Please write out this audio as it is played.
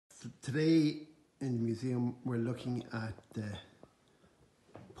So today in the museum we're looking at the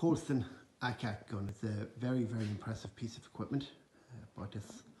Polsten ACAC gun. It's a very, very impressive piece of equipment. Bought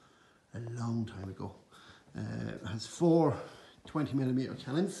this a long time ago. It has four 20mm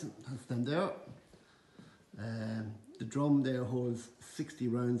cannons, that's them there. The drum there holds 60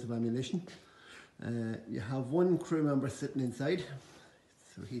 rounds of ammunition. You have one crew member sitting inside,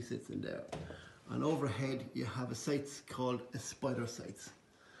 so he sits in there. And overhead you have a sights called a spider sights.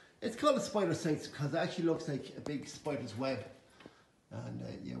 It's called a spider sights because it actually looks like a big spider's web, and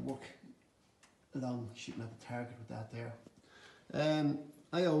you work along shooting at the target with that there.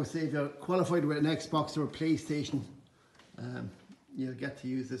 I always say if you're qualified with an Xbox or a PlayStation, you'll get to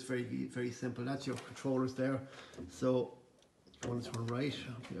use this very, very simple. That's your controllers there. So if you want to turn right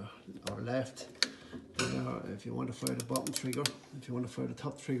or left, if you want to fire the bottom trigger, if you want to fire the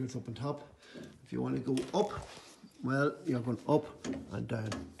top trigger, it's up on top. If you want to go up, well, you're going up and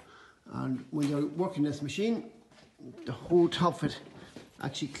down. And when you're working this machine, the whole top of it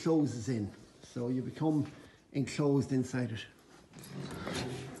actually closes in. So you become enclosed inside it.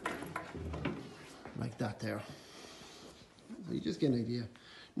 Like that there. So you just get an idea.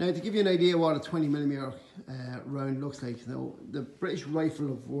 Now, to give you an idea what a 20mm round looks like, now the British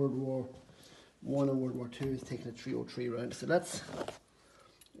rifle of World War I and World War II is taking a 303 round. So that's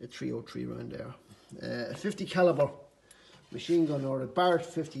a 303 round there. A 50 caliber machine gun, or a Barrett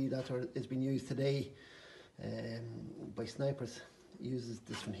 50 that is being used today by snipers, uses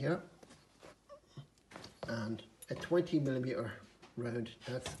this one here. And a 20mm round,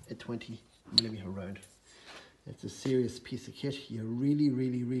 that's a 20mm round. It's a serious piece of kit. You really,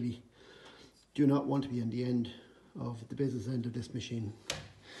 really, really do not want to be on the end of the business end of this machine.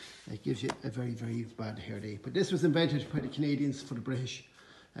 It gives you a very, very bad hair day. But this was invented by the Canadians for the British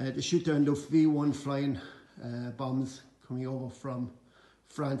to shoot down those V1 flying bombs coming over from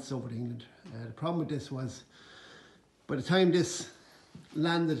France over to England. The problem with this was, by the time this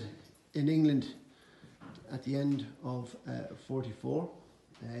landed in England at the end of 44,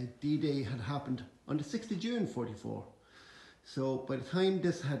 D-Day had happened on the 6th of June 44. So by the time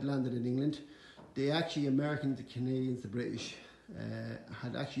this had landed in England, the Americans, the Canadians, the British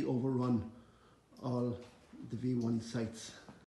had actually overrun all the V1 sites.